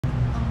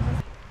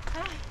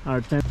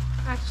our tent.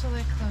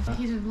 Actually close.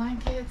 Heated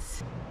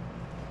blankets.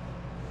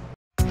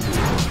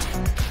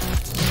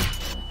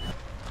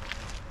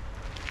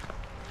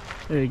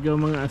 There you go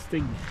mga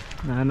astig.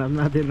 Nahanap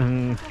natin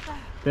ang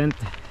tent.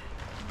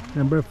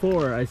 Number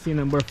 4. I see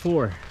number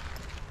 4.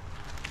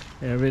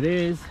 There it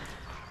is.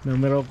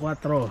 Numero 4.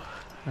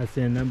 As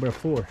in number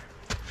 4.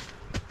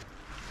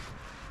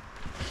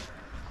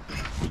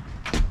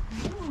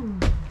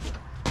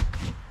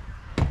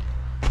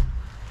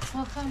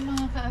 Welcome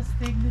mga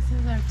ka-astig. This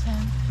is our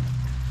tent.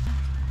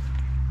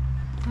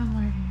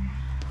 Somewhere here.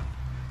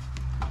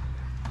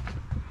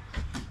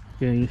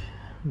 Okay,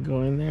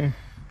 go in there.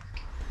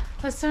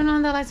 Let's turn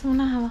on the lights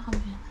muna. Hawakan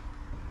mo yan.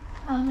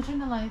 I'm gonna turn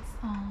the lights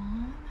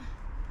on.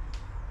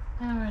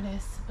 I know where it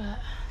is, but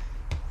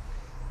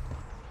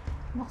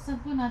buksan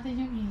po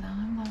natin yung ilaw.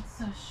 I'm not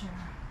so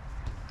sure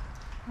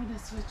where the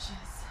switch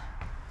is.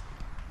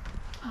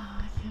 Oh,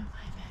 I can't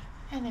find it.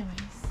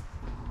 Anyways.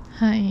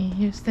 Hi,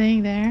 you're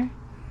staying there?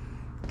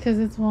 Because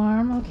it's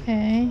warm,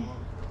 okay.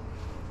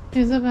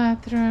 Here's a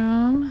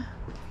bathroom.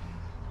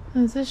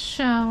 There's a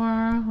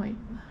shower. Wait.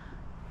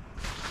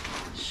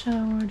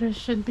 Shower. There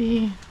should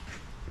be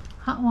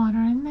hot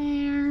water in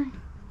there.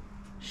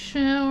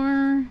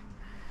 Shower.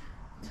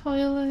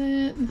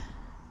 Toilet.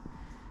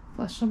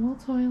 Flushable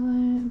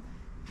toilet.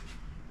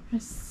 A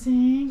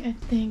sink. I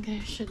think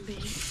there should be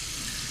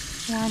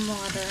warm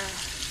water.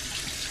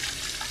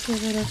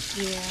 Give it a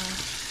feel.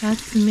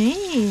 That's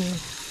me.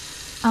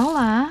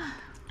 Hola.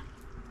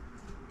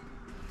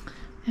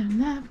 A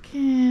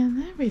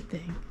napkin,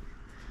 everything.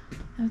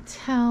 No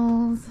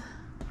towels.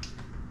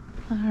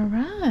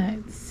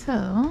 Alright,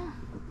 so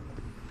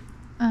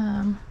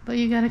but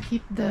you gotta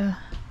keep the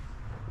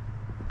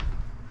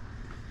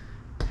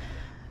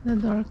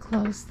door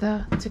closed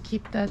to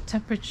keep the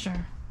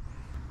temperature.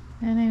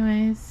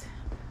 Anyways,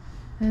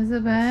 there's a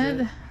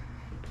bed.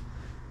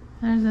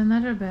 There's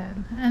another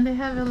bed. And they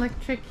have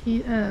electric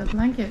heat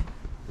blanket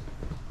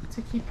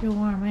to keep you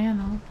warm. I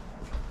know.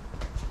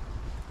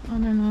 I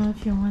don't know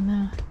if you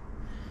wanna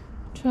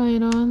try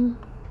it on.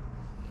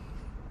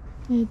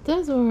 It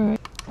does work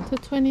to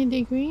 20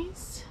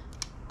 degrees.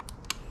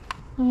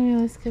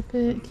 Alright, let's keep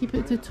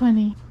it to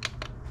 20.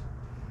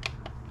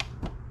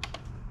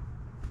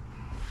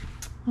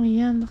 Oh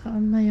yan,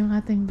 naka-on na yung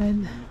ating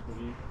bed.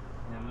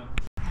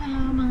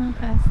 Hello mga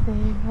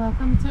ka-astig.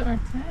 Welcome to our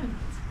tent.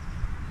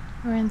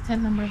 We're in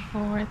tent number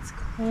 4. It's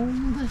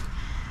cold.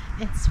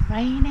 It's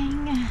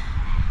raining.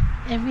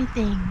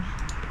 Everything.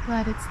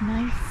 But it's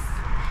nice.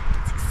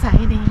 It's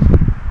exciting.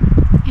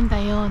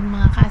 Intayon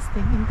mga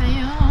ka-astig.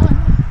 Intayon.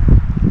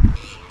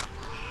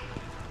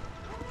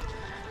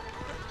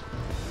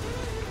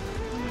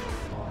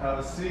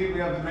 See, we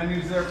have the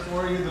menus there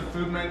for you. The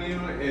food menu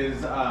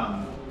is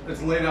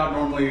it's laid out.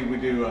 Normally we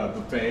do a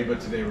buffet, but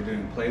today we're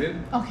doing plated.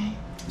 Okay.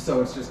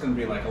 So it's just going to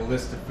be like a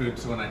list of food.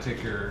 So when I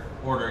take your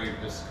order, you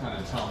just kind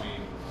of tell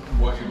me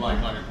what you'd like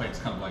on your plate. It's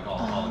kind of like a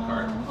la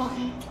carte.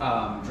 Okay.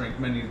 Drink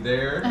menu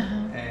there,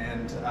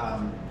 and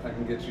I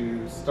can get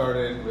you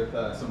started with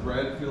some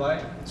bread if you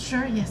like.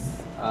 Sure.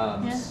 Yes.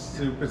 Yes.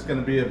 Soup is going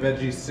to be a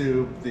veggie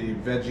soup. The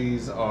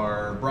veggies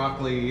are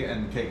broccoli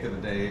and cake of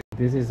the day.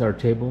 This is our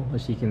table.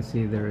 As you can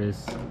see, there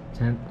is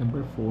tent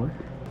number 4.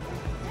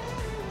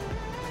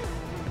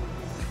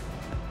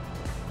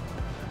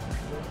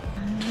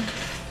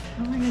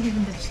 Oh my god,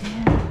 even the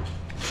chair.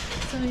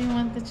 So you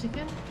want the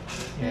chicken?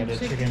 Yeah, the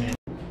chicken.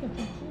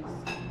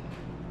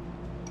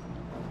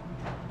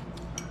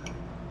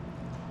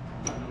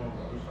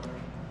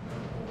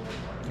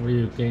 Were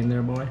you okay in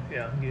there, boy?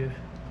 Yeah, I'm good.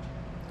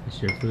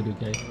 Is your food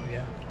okay?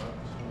 Yeah.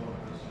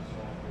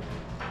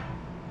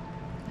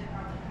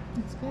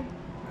 That's good.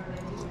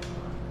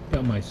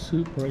 Got my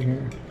soup right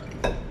here.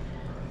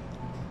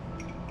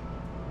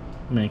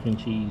 Mac and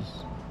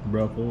cheese,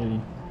 broccoli,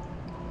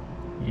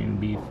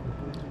 and beef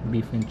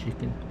and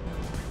chicken.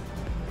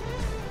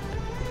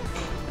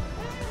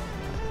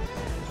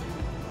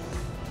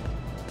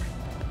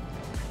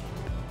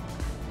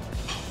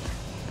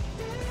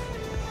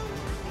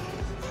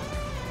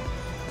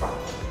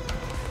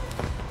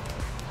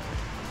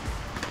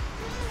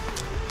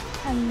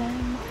 Hello,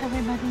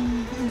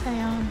 everybody.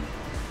 Intayon.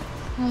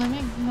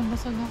 Malamig.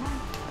 Nabasag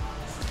ako.